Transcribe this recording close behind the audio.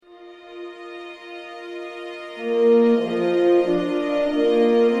See,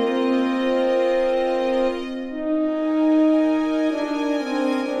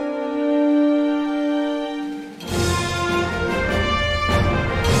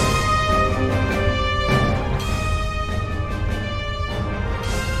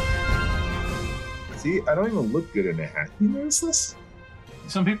 I don't even look good in a hat. You notice this?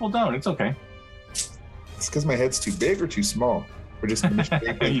 Some people don't. It's okay. It's because my head's too big or too small. Or just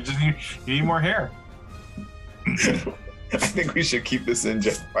you need more hair. I think we should keep this in,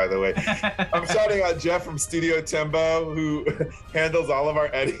 Jeff, by the way. I'm shouting out Jeff from Studio Tembo, who handles all of our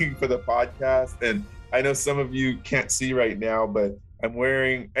editing for the podcast. And I know some of you can't see right now, but I'm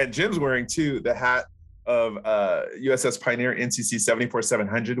wearing, and Jim's wearing too, the hat of USS Pioneer NCC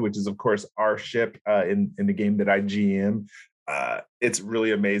 74700, which is, of course, our ship in the game that I GM. It's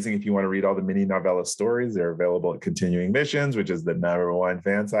really amazing. If you want to read all the mini novella stories, they're available at Continuing Missions, which is the #1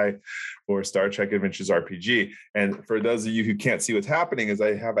 fan site for Star Trek Adventures RPG. And for those of you who can't see what's happening, is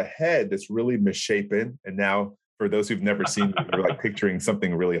I have a head that's really misshapen. And now for those who've never seen me, they're like picturing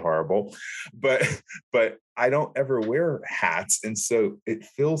something really horrible. But I don't ever wear hats. And so it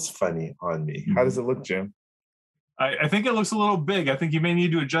feels funny on me. How does it look, Jim? I think it looks a little big. I think you may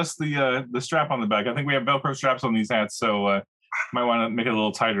need to adjust the strap on the back. I think we have Velcro straps on these hats, so might want to make it a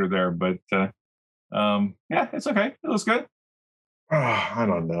little tighter there. But yeah, it's okay. It looks good. Oh, I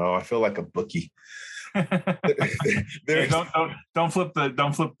don't know. I feel like a bookie. Hey, don't flip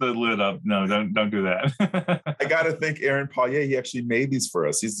the lid up. No, don't do that. I gotta thank Aaron Paulier. He actually made these for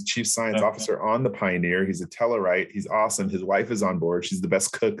us. He's the chief science officer on the Pioneer. He's a Tellarite. He's awesome. His wife is on board. She's the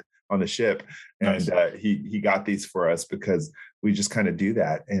best cook on the ship, and nice. He got these for us because we just kind of do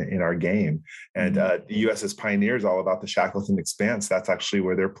that in our game. And the USS Pioneer is all about the Shackleton Expanse. That's actually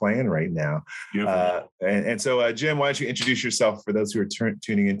where they're playing right now. And so, Jim, why don't you introduce yourself for those who are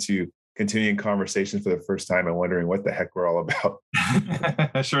tuning into Continuing Conversations for the first time and wondering what the heck we're all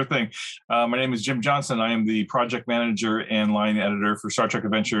about. Sure thing. My name is Jim Johnson. I am the project manager and line editor for Star Trek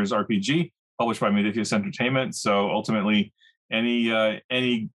Adventures RPG, published by Modiphius Entertainment. So ultimately,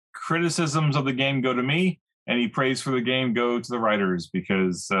 any criticisms of the game go to me. Any praise for the game go to the writers,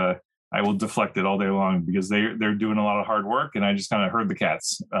 because I will deflect it all day long, because they're doing a lot of hard work, and I just kind of herd the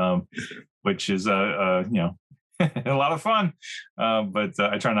cats, which is a lot of fun. But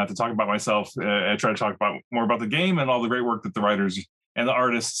I try not to talk about myself. I try to talk more about the game and all the great work that the writers and the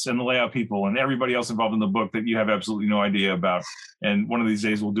artists and the layout people and everybody else involved in the book that you have absolutely no idea about. And one of these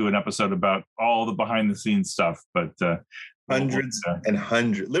days we'll do an episode about all the behind the scenes stuff. But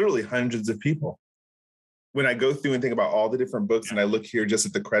literally hundreds of people. When I go through and think about all the different books, and I look here just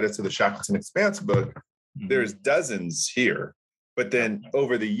at the credits of the Shackleton Expanse book, there's dozens here. But then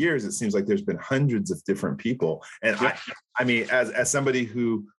over the years, it seems like there's been hundreds of different people. And I mean, as somebody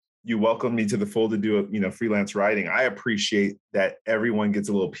who you welcomed me to the fold to do freelance writing, I appreciate that everyone gets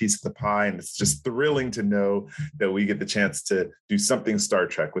a little piece of the pie, and it's just thrilling to know that we get the chance to do something Star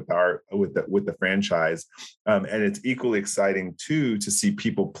Trek with the franchise. And it's equally exciting too to see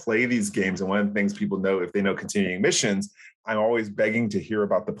people play these games. And one of the things people know, if they know Continuing Missions, I'm always begging to hear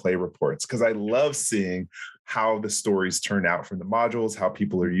about the play reports, because I love seeing how the stories turn out from the modules, how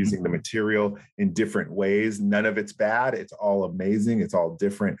people are using the material in different ways. None of it's bad. It's all amazing. It's all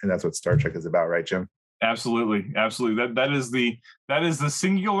different. And that's what Star Trek is about, right, Jim? Absolutely. That is the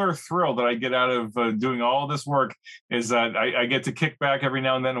singular thrill that I get out of doing all this work, is that I get to kick back every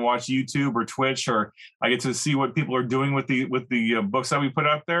now and then and watch YouTube or Twitch, or I get to see what people are doing with the books that we put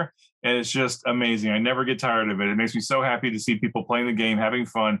out there. And it's just amazing. I never get tired of it. It makes me so happy to see people playing the game, having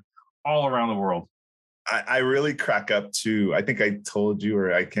fun all around the world. I really crack up to, I think I told you,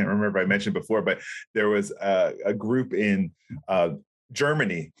 or I can't remember if I mentioned before, but there was a group in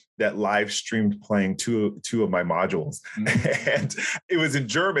Germany that live streamed playing two of my modules. And it was in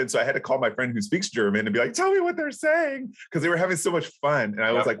German. So I had to call my friend who speaks German and be like, tell me what they're saying, because they were having so much fun. And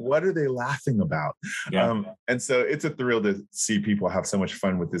I was like, what are they laughing about? And so it's a thrill to see people have so much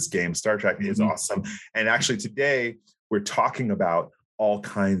fun with this game. Star Trek is awesome. And actually today we're talking about all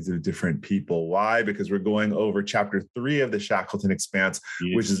kinds of different people. Why? Because we're going over chapter 3 of the Shackleton Expanse,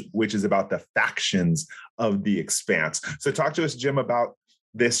 which is about the factions of the Expanse. So talk to us, Jim, about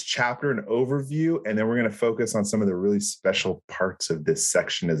this chapter, an overview, and then we're going to focus on some of the really special parts of this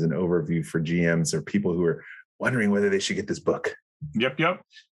section as an overview for GMs or people who are wondering whether they should get this book. Yep.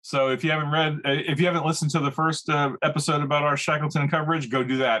 So if you haven't listened to the first episode about our Shackleton coverage, go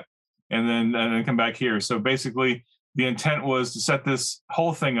do that, and then come back here. So basically, the intent was to set this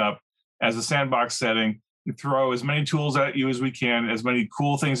whole thing up as a sandbox setting, throw as many tools at you as we can, as many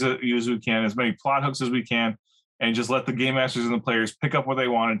cool things at you as we can, as many plot hooks as we can, and just let the game masters and the players pick up what they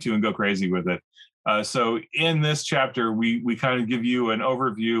wanted to and go crazy with it. So in this chapter, we kind of give you an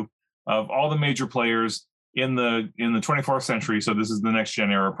overview of all the major players in the 24th century. So this is the next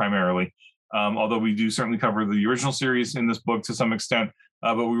gen era primarily. Although we do certainly cover the original series in this book to some extent,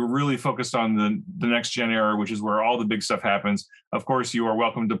 but we were really focused on the next gen era, which is where all the big stuff happens. Of course, you are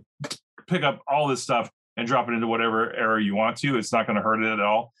welcome to pick up all this stuff and drop it into whatever era you want to. It's not going to hurt it at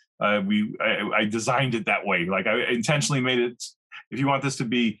all. I designed it that way. Like I intentionally made it. If you want this to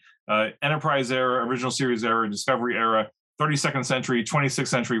be Enterprise era, original series era, Discovery era, 32nd century, 26th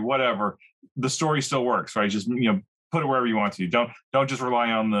century, whatever, the story still works, right? Just put it wherever you want to. Don't just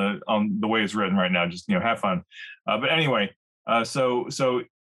rely on the way it's written right now. Just have fun. But anyway, so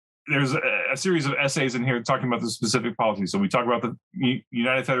there's a series of essays in here talking about the specific policies. So we talk about the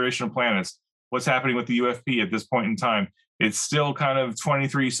United Federation of Planets, what's happening with the UFP at this point in time. It's still kind of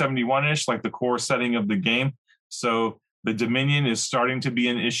 2371-ish, like the core setting of the game. So the Dominion is starting to be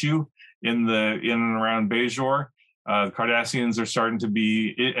an issue in and around Bajor. The Cardassians are starting to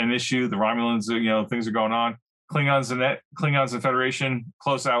be an issue. The Romulans, things are going on. Klingons and Federation,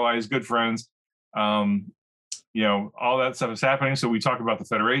 close allies, good friends. All that stuff is happening. So we talk about the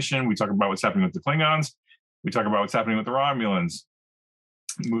Federation. We talk about what's happening with the Klingons. We talk about what's happening with the Romulans.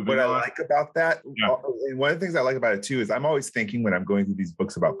 What I like about that, and one of the things I like about it too, is I'm always thinking when I'm going through these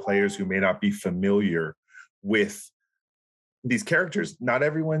books about players who may not be familiar with these characters. Not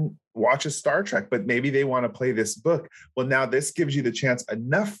everyone watches Star Trek, but maybe they want to play this book. Well, now this gives you the chance,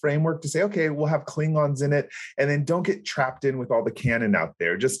 enough framework to say, okay, we'll have Klingons in it, and then don't get trapped in with all the canon out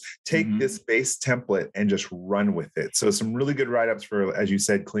there. Just take this base template and just run with it. So some really good write-ups for, as you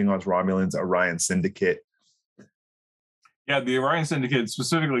said, Klingons, Romulans, Orion Syndicate. Yeah, the Orion Syndicate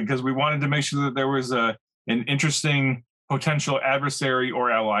specifically, because we wanted to make sure that there was an interesting potential adversary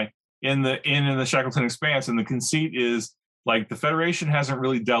or ally in the Shackleton Expanse. And the conceit is, like, the Federation hasn't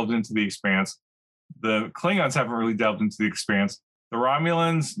really delved into the Expanse. The Klingons haven't really delved into the Expanse. The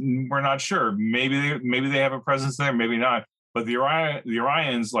Romulans, we're not sure. Maybe they have a presence there, maybe not. But the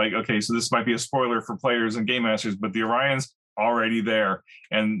Orions, like, okay, so this might be a spoiler for players and game masters, but the Orions already there,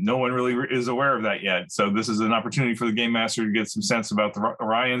 and no one really is aware of that yet. So this is an opportunity for the game master to get some sense about the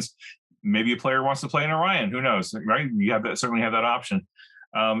Orions. Maybe a player wants to play an Orion. Who knows, right? You certainly have that option.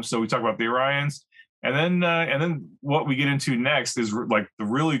 So we talk about the Orions. And then what we get into next is like the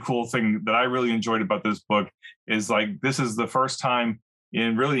really cool thing that I really enjoyed about this book is, like, this is the first time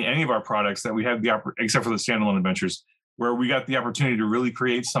in really any of our products that we had except for the standalone adventures, where we got the opportunity to really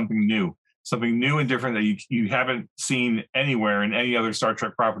create something new and different that you haven't seen anywhere in any other Star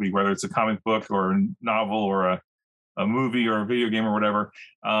Trek property, whether it's a comic book or a novel or a movie or a video game or whatever.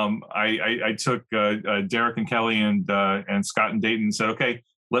 I took Derek and Kelly and Scott and Dayton and said, okay,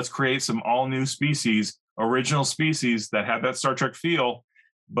 let's create some all new species, original species that have that Star Trek feel,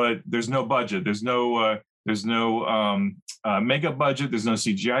 but there's no budget. There's no makeup budget. There's no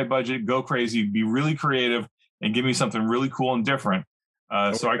CGI budget. Go crazy, be really creative, and give me something really cool and different.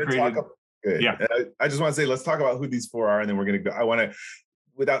 So I created. Good. Yeah. I just want to say, let's talk about who these four are, and then we're going to go. I want to,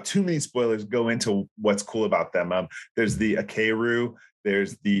 without too many spoilers, go into what's cool about them. There's the Akeru,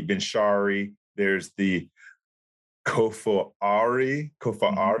 there's the Binshari, there's the Kofa'ari.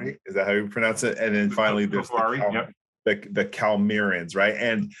 Is that how you pronounce it? And then finally, there's the Calmirans, right?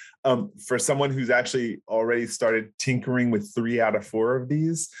 And for someone who's actually already started tinkering with 3 out of 4 of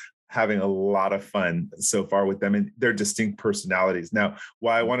these, having a lot of fun so far with them and their distinct personalities. Now,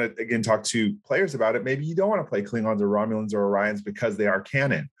 while I want to, again, talk to players about it, maybe you don't want to play Klingons or Romulans or Orions because they are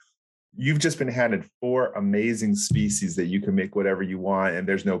canon. You've just been handed 4 amazing species that you can make whatever you want, and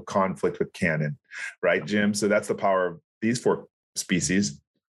there's no conflict with canon, right, Jim? So that's the power of these 4 species.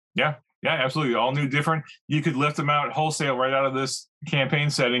 Yeah, absolutely. All new, different. You could lift them out wholesale right out of this campaign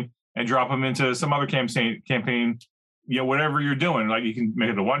setting and drop them into some other campaign, whatever you're doing. Like, you can make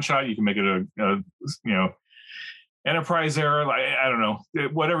it a one-shot, you can make it a Enterprise era, I don't know,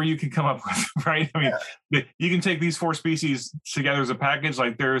 whatever you can come up with, right? I mean, you can take these 4 species together as a package.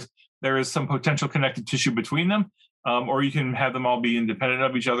 Like, there is some potential connective tissue between them, or you can have them all be independent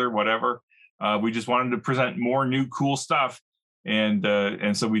of each other, whatever. We just wanted to present more new, cool stuff.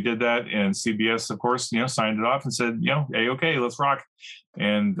 And so we did that, and CBS, of course, signed it off and said, okay, let's rock.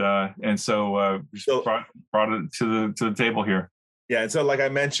 And so brought it to the table here. Yeah, and so like I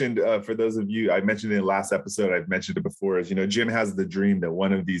mentioned, for those of you, I mentioned in the last episode, I've mentioned it before, is, Jim has the dream that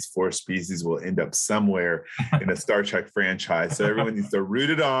one of these 4 species will end up somewhere in a Star Trek franchise. So everyone needs to root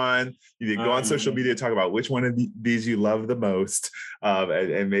it on. You need to go on social media, talk about which one of these you love the most,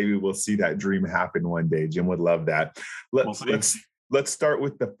 and maybe we'll see that dream happen one day. Jim would love that. Let's let's start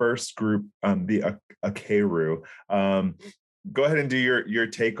with the first group, the Akeru. Go ahead and do your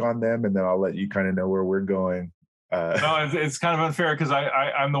take on them, and then I'll let you kind of know where we're going. No, it's kind of unfair because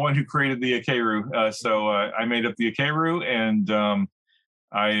I'm the one who created the Akeru. So I made up the Akeru, and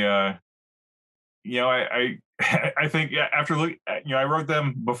I I think after I wrote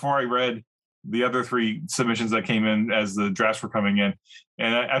them before I read the other three submissions that came in as the drafts were coming in,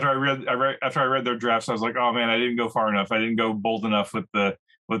 and after I read their drafts, I was like, oh man, I didn't go far enough. I didn't go bold enough with the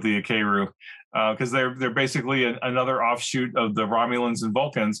Akeru, because they're basically another offshoot of the Romulans and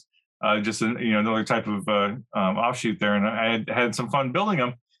Vulcans, just another type of offshoot there, and I had some fun building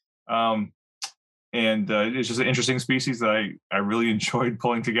them. And it's just an interesting species that I really enjoyed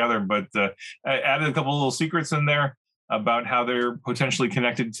pulling together. But I added a couple of little secrets in there about how they're potentially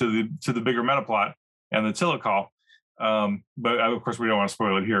connected to the bigger meta plot and the Tillicol. But of course, we don't want to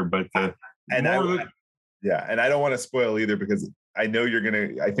spoil it here. But and I don't want to spoil either, because I know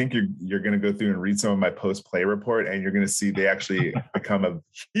I think you're gonna go through and read some of my post-play report, and you're gonna see they actually become a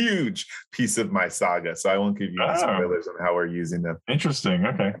huge piece of my saga. So I won't give you any spoilers on how we're using them. Interesting.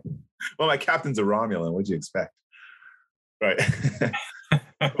 Okay. Well, my captain's a Romulan. What'd you expect? Right.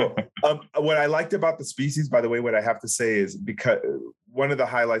 Cool. What I liked about the species, by the way, what I have to say is, because one of the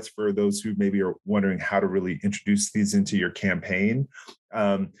highlights for those who maybe are wondering how to really introduce these into your campaign,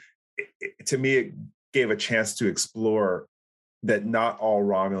 to me, it gave a chance to explore that not all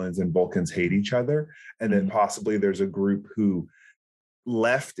Romulans and Vulcans hate each other, and then possibly there's a group who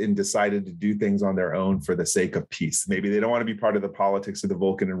left and decided to do things on their own for the sake of peace. Maybe they don't want to be part of the politics of the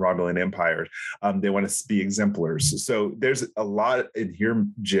Vulcan and Romulan empires. They want to be exemplars. So there's a lot in here,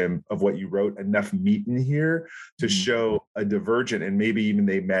 Jim, of what you wrote, enough meat in here to show a divergent, and maybe even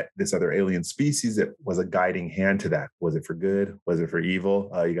they met this other alien species that was a guiding hand to that. Was it for good? Was it for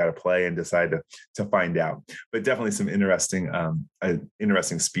evil? You got to play and decide to find out. But definitely some interesting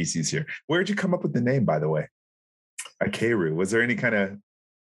species here. Where did you come up with the name, by the way? Akeru. Was there any kind of?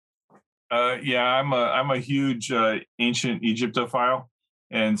 I'm a huge ancient Egyptophile,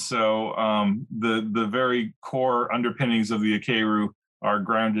 and so the very core underpinnings of the Akeru are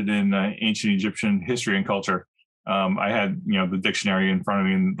grounded in ancient Egyptian history and culture. I had the dictionary in front of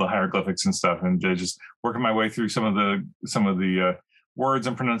me and the hieroglyphics and stuff, and just working my way through some of the words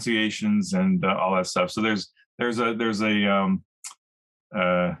and pronunciations and all that stuff. So there's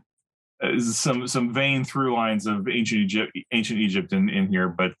some vain through lines of ancient Egypt in here,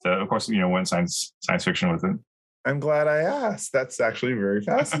 but of course, went science fiction with it. I'm glad I asked. That's actually very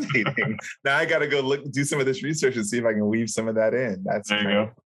fascinating. Now I got to go do some of this research and see if I can weave some of that in. There you go.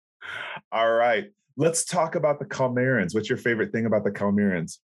 All right, let's talk about the Khailmarins. What's your favorite thing about the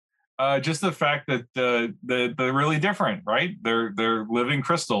Khailmarins? Just the fact that they're really different, right? They're living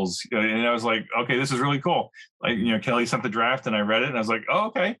crystals, and I was like, okay, this is really cool. Like, Kelly sent the draft, and I read it, and I was like, oh,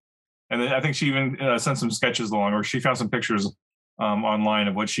 okay. And then I think she even sent some sketches along, or she found some pictures online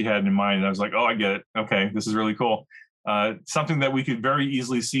of what she had in mind. And I was like, oh, I get it. Okay, this is really cool. Something that we could very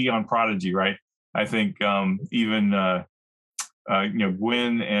easily see on Prodigy, right? I think even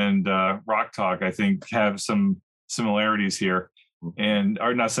Gwyn and Rock Talk, I think, have some similarities here, and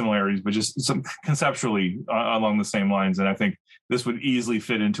are not similarities, but just some conceptually along the same lines. And I think this would easily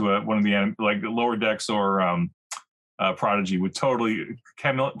fit into one of the Lower Decks or Prodigy would totally,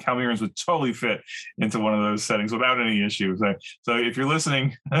 Khailmarins would totally fit into one of those settings without any issues. So if you're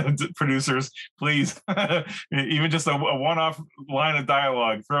listening, producers, please, even just a one-off line of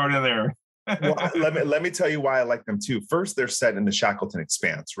dialogue, throw it in there. Well, let me tell you why I like them too. First, they're set in the Shackleton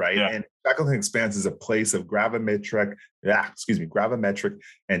Expanse, right? Yeah. And Shackleton Expanse is a place of gravimetric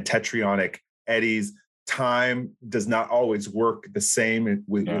and tetronic eddies. Time does not always work the same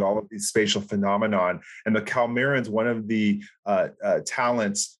with all of these spatial phenomenon. And the Khailmarins, one of the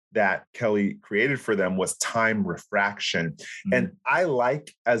talents that Kelly created for them was time refraction. Mm-hmm. And I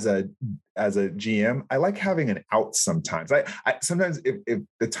like, as a GM, I like having an out sometimes. I sometimes if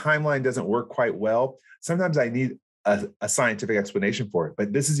the timeline doesn't work quite well, sometimes I need a scientific explanation for it.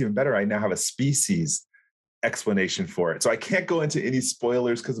 But this is even better. I now have a species explanation for it. So I can't go into any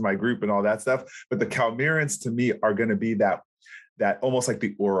spoilers because of my group and all that stuff. But the Khailmarins to me are going to be that almost like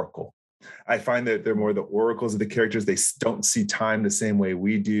the Oracle. I find that they're more the oracles of the characters. They don't see time the same way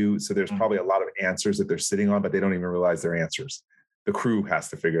we do. So there's probably a lot of answers that they're sitting on, but they don't even realize they're answers. The crew has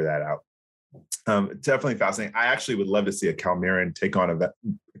to figure that out. Definitely fascinating. I actually would love to see a Khailmarin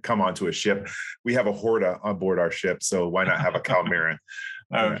come onto a ship. We have a Horta on board our ship, so why not have a Khailmarin?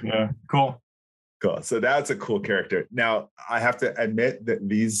 Yeah, cool. Cool. So that's a cool character. Now, I have to admit that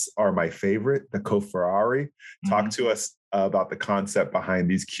these are my favorite, the Kofarari. Talk to us about the concept behind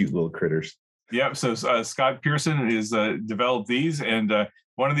these cute little critters. Yep. So Scott Pearson is developed these, and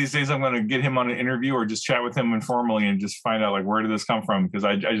one of these days I'm going to get him on an interview or just chat with him informally and just find out like where did this come from, because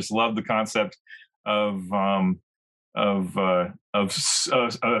I just love the concept of a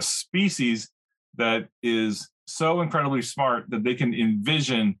species that is so incredibly smart that they can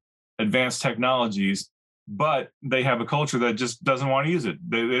envision advanced technologies, but they have a culture that just doesn't want to use it.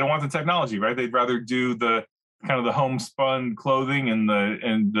 They don't want the technology, right? They'd rather do the kind of the homespun clothing and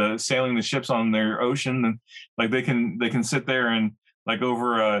the sailing the ships on their ocean. And like they can sit there and like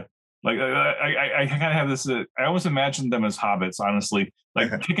over a like I kind of have this. I almost imagine them as hobbits, honestly,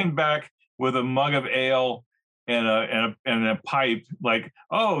 like kicking back with a mug of ale and a pipe, like,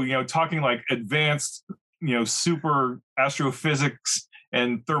 oh, talking like advanced, super astrophysics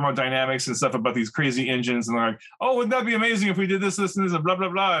and thermodynamics and stuff about these crazy engines, and they're like, oh, wouldn't that be amazing if we did this, and this, and blah blah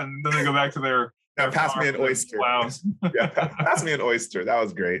blah, and then they go back to their pass me an oyster. Yeah, pass me an oyster. That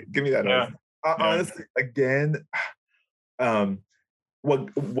was great. Give me that oyster. Honestly, again,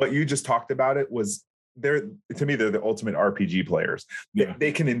 what you just talked about, it was they're the ultimate RPG players.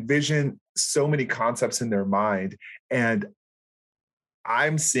 They can envision so many concepts in their mind, and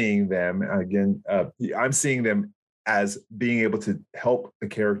I'm seeing them again. I'm seeing them as being able to help the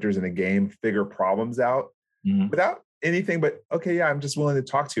characters in a game figure problems out without anything but, okay, yeah, I'm just willing to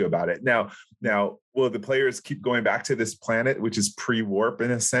talk to you about it. Now, will the players keep going back to this planet, which is pre-warp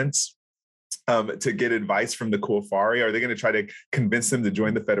in a sense, to get advice from the Kuafari? Are they going to try to convince them to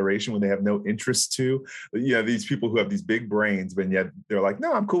join the Federation when they have no interest to? These people who have these big brains, but yet they're like,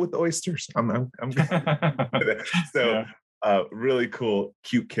 no, I'm cool with the oysters. I'm good. So. Really cool,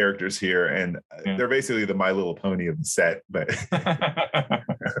 cute characters here, and they're basically the My Little Pony of the set. But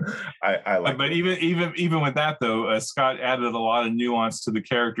I like. But even with that though, Scott added a lot of nuance to the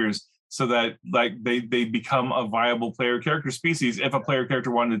characters so that like they become a viable player character species if a player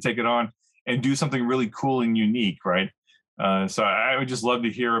character wanted to take it on and do something really cool and unique, right? So I would just love to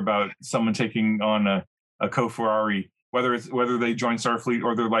hear about someone taking on a Kuafari, whether they join Starfleet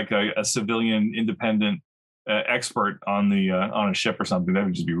or they're like a civilian independent expert on a ship or something. That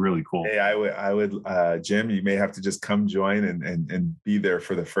would just be really cool. Hey, I would Jim, you may have to just come join and be there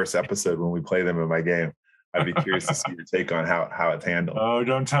for the first episode when we play them in my game. I'd be curious to see your take on how it's handled. Oh,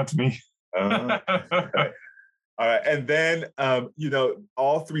 don't tempt me. Right. All right. And then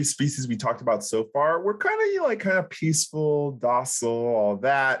all three species we talked about so far were kind of peaceful, docile, all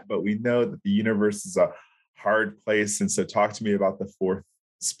that, but we know that the universe is a hard place. And so talk to me about the fourth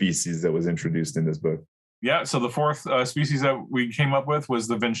species that was introduced in this book. Yeah, so the fourth species that we came up with was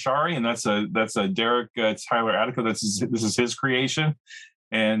the Venshari, and that's a Derek Tyler Attico. This is his creation,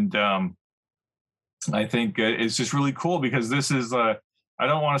 and I think it's just really cool because this is I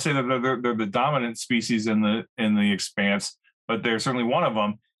don't want to say that they're the dominant species in the Expanse, but they're certainly one of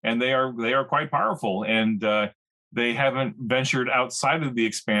them, and they are quite powerful, and they haven't ventured outside of the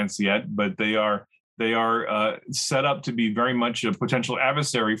Expanse yet, but they are set up to be very much a potential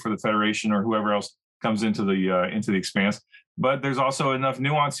adversary for the Federation or whoever else comes into the Expanse. But there's also enough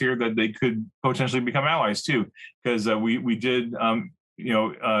nuance here that they could potentially become allies too, because we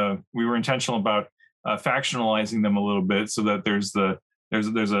were intentional about factionalizing them a little bit so that there's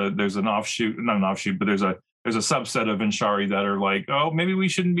an offshoot, not an offshoot, but there's a subset of Venshari that are like, oh, maybe we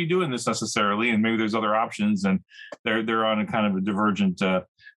shouldn't be doing this necessarily, and maybe there's other options, and they're on a kind of a divergent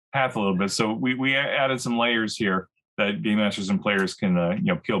path a little bit. So we added some layers here that game masters and players can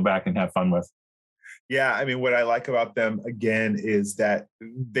peel back and have fun with. Yeah, I mean, what I like about them, again, is that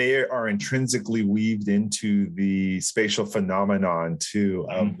they are intrinsically weaved into the spatial phenomenon, too,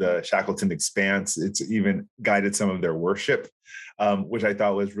 of the Shackleton Expanse. It's even guided some of their worship, which I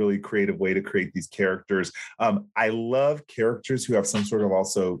thought was really creative way to create these characters. I love characters who have some sort of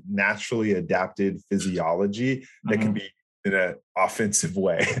also naturally adapted physiology that can be in an offensive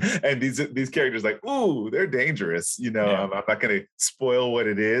way. And these characters, like, ooh, they're dangerous. I'm not going to spoil what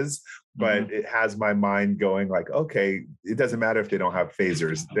it is, but it has my mind going like, okay, it doesn't matter if they don't have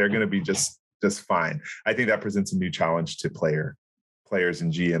phasers. They're going to be just fine. I think that presents a new challenge to players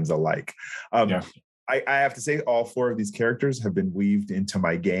and GMs alike. I have to say all four of these characters have been weaved into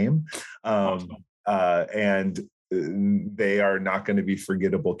my game. And they are not going to be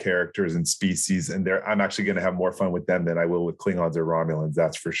forgettable characters and species, and I'm actually going to have more fun with them than I will with Klingons or Romulans,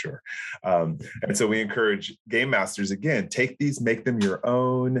 that's for sure. And so we encourage game masters, again, take these, make them your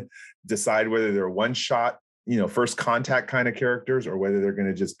own, decide whether they're one-shot, first contact kind of characters, or whether they're going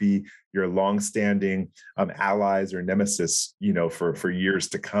to just be your long-standing allies or nemesis, for years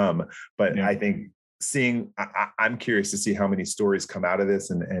to come. But I think I'm curious to see how many stories come out of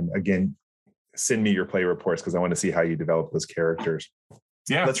this, and again, send me your play reports because I want to see how you develop those characters.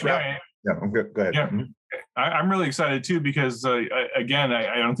 Yeah, let's wrap. Yeah, I'm good. Go ahead. Yeah. I'm really excited too because again,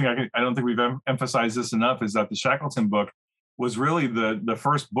 I don't think we've emphasized this enough. Is that the Shackleton book was really the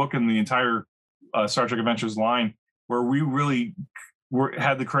first book in the entire Star Trek Adventures line where we really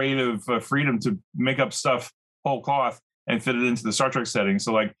had the creative freedom to make up stuff whole cloth and fit it into the Star Trek setting.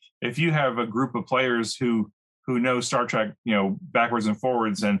 So like if you have a group of players who know Star Trek, backwards and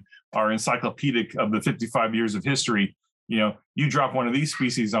forwards and are encyclopedic of the 55 years of history, you drop one of these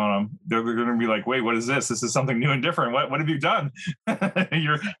species on them, they're going to be like, wait, what is this? This is something new and different. What have you done?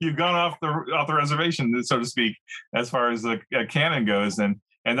 You've gone off the reservation, so to speak, as far as the canon goes. And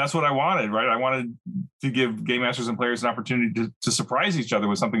that's what I wanted, right? I wanted to give game masters and players an opportunity to surprise each other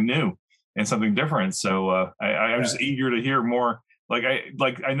with something new and something different. So I'm just eager to hear more.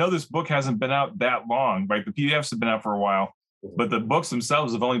 I know this book hasn't been out that long, right? The PDFs have been out for a while, but the books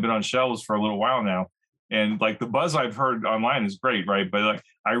themselves have only been on shelves for a little while now. And like the buzz I've heard online is great, right? But like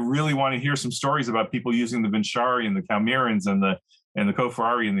I really want to hear some stories about people using the Vinchari and the Calmirans and the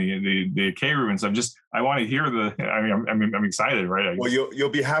Kofari and the Keiru and stuff. I want to hear I'm excited, right? Well, you'll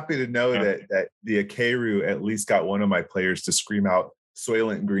be happy to know that the Keiru at least got one of my players to scream out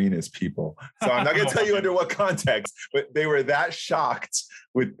Soylent Green is people. So I'm not going to tell you under what context, but they were that shocked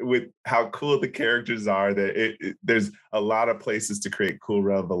with how cool the characters are that there's a lot of places to create cool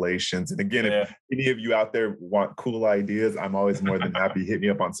revelations. And again, if any of you out there want cool ideas, I'm always more than happy. Hit me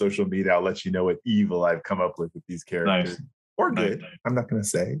up on social media. I'll let you know what evil I've come up with these characters. Nice. Or good. Nice. I'm not going to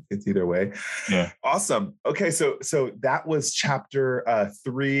say. It's either way. Yeah. Awesome. Okay. So that was chapter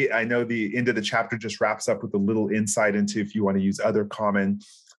 3. I know the end of the chapter just wraps up with a little insight into if you want to use other common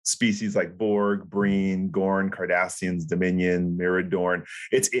species like Borg, Breen, Gorn, Cardassians, Dominion, Miradorn.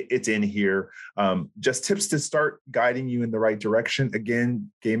 It's in here. Just tips to start guiding you in the right direction.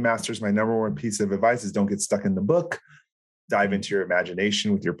 Again, Game Masters, my number one piece of advice is don't get stuck in the book. Dive into your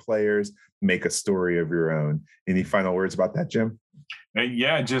imagination with your players, make a story of your own. Any final words about that, Jim?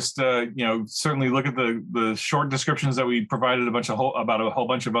 Yeah, just certainly look at the short descriptions that we provided about a whole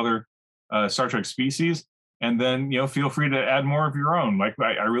bunch of other Star Trek species, and then feel free to add more of your own. Like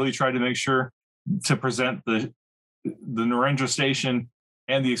I really tried to make sure to present the Narendra Station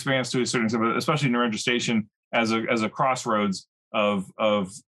and the Expanse to a certain extent, especially Narendra Station as a crossroads of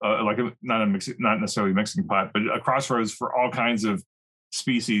not necessarily mixing pot, but a crossroads for all kinds of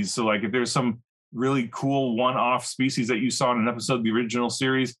species. So like if there's some really cool one-off species that you saw in an episode of the original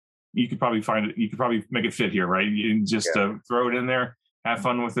series, you could probably find it. You could probably make it fit here, right? You can just throw it in there, have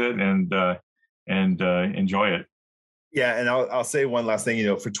fun with it, and enjoy it. Yeah, and I'll say one last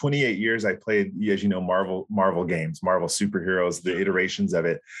thing. For 28 years, I played, as you know, Marvel games, Marvel superheroes, the iterations of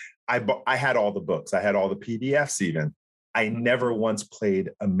it. I had all the books. I had all the PDFs even. I never once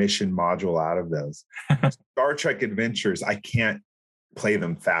played a mission module out of those. Star Trek Adventures, I can't play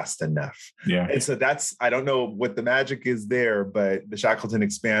them fast enough. Yeah. And so I don't know what the magic is there, but the Shackleton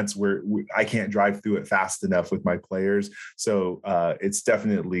Expanse, I can't drive through it fast enough with my players. So it's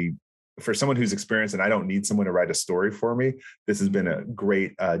definitely, for someone who's experienced, and I don't need someone to write a story for me, this has been a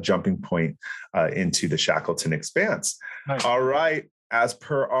great jumping point into the Shackleton Expanse. Nice. All right. As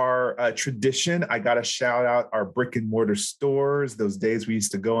per our tradition, I got to shout out our brick and mortar stores. Those days we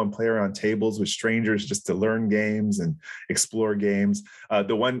used to go and play around tables with strangers just to learn games and explore games.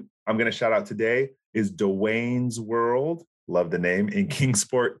 The one I'm going to shout out today is Dwayne's World. Love the name, in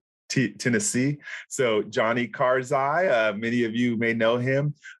Kingsport, Tennessee. So Johnny Karzai, many of you may know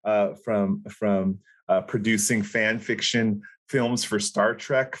him from producing fan fiction films for Star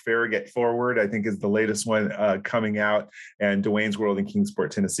Trek. Farragut Forward, I think, is the latest one coming out. And Dwayne's World in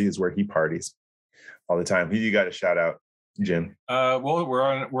Kingsport, Tennessee is where he parties all the time. Who you got to shout out, Jim? Well,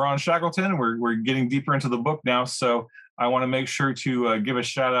 we're on Shackleton. We're getting deeper into the book now. So I want to make sure to give a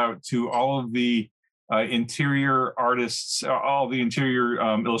shout out to all of the interior artists, all the interior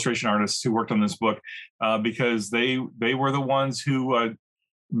illustration artists who worked on this book, because they were the ones who,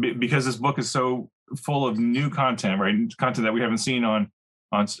 because this book is so full of new content, right? Content that we haven't seen on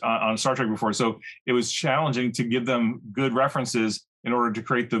Star Trek before. So it was challenging to give them good references in order to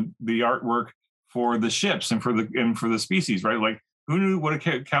create the artwork for the ships and for the species, right? Like who knew what a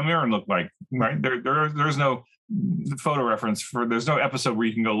Calmiran looked like, right? There's no photo reference there's no episode where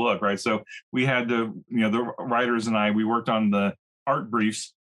you can go look, right? So we had to, the writers and we worked on the art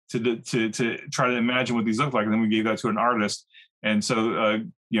briefs to try to imagine what these look like, and then we gave that to an artist. And so,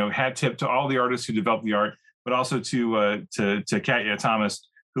 hat tip to all the artists who developed the art, but also to Katya Thomas,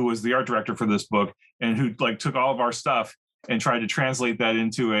 who was the art director for this book, and who took all of our stuff and tried to translate that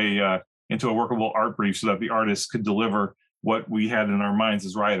into a workable art brief so that the artists could deliver what we had in our minds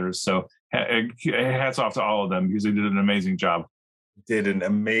as writers. So hats off to all of them because they did an amazing job. Did an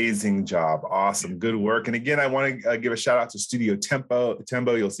amazing job. Awesome. Good work. And again, I want to give a shout out to Studio Tempo.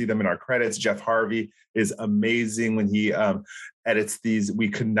 You'll see them in our credits. Jeff Harvey is amazing when he edits these. We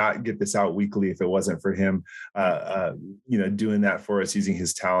could not get this out weekly if it wasn't for him, doing that for us, using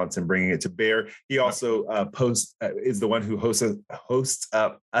his talents and bringing it to bear. He also is the one who hosts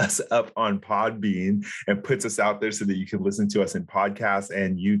us up on Podbean and puts us out there so that you can listen to us in podcasts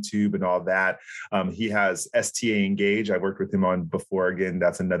and YouTube and all that. He has STA Engage. I worked with him on before. Again,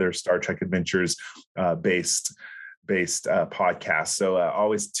 that's another Star Trek Adventures based podcast. So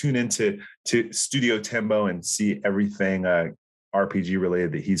always tune into Studio Tempo and see everything RPG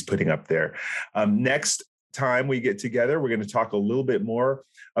related that he's putting up there. Next time we get together, we're going to talk a little bit more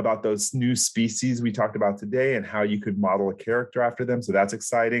about those new species we talked about today and how you could model a character after them. So that's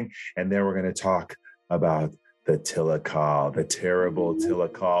exciting. And then we're going to talk about the Tilakal, the terrible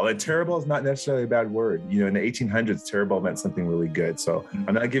Tilakal. And terrible is not necessarily a bad word. In the 1800s, terrible meant something really good. So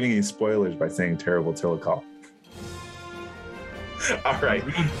I'm not giving you spoilers by saying terrible Tilakal. All right.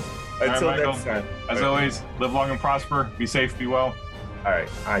 Until Michael, next time. As always, live long and prosper. Be safe, be well. All right.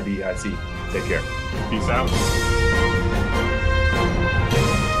 IDIC. Take care. Peace out.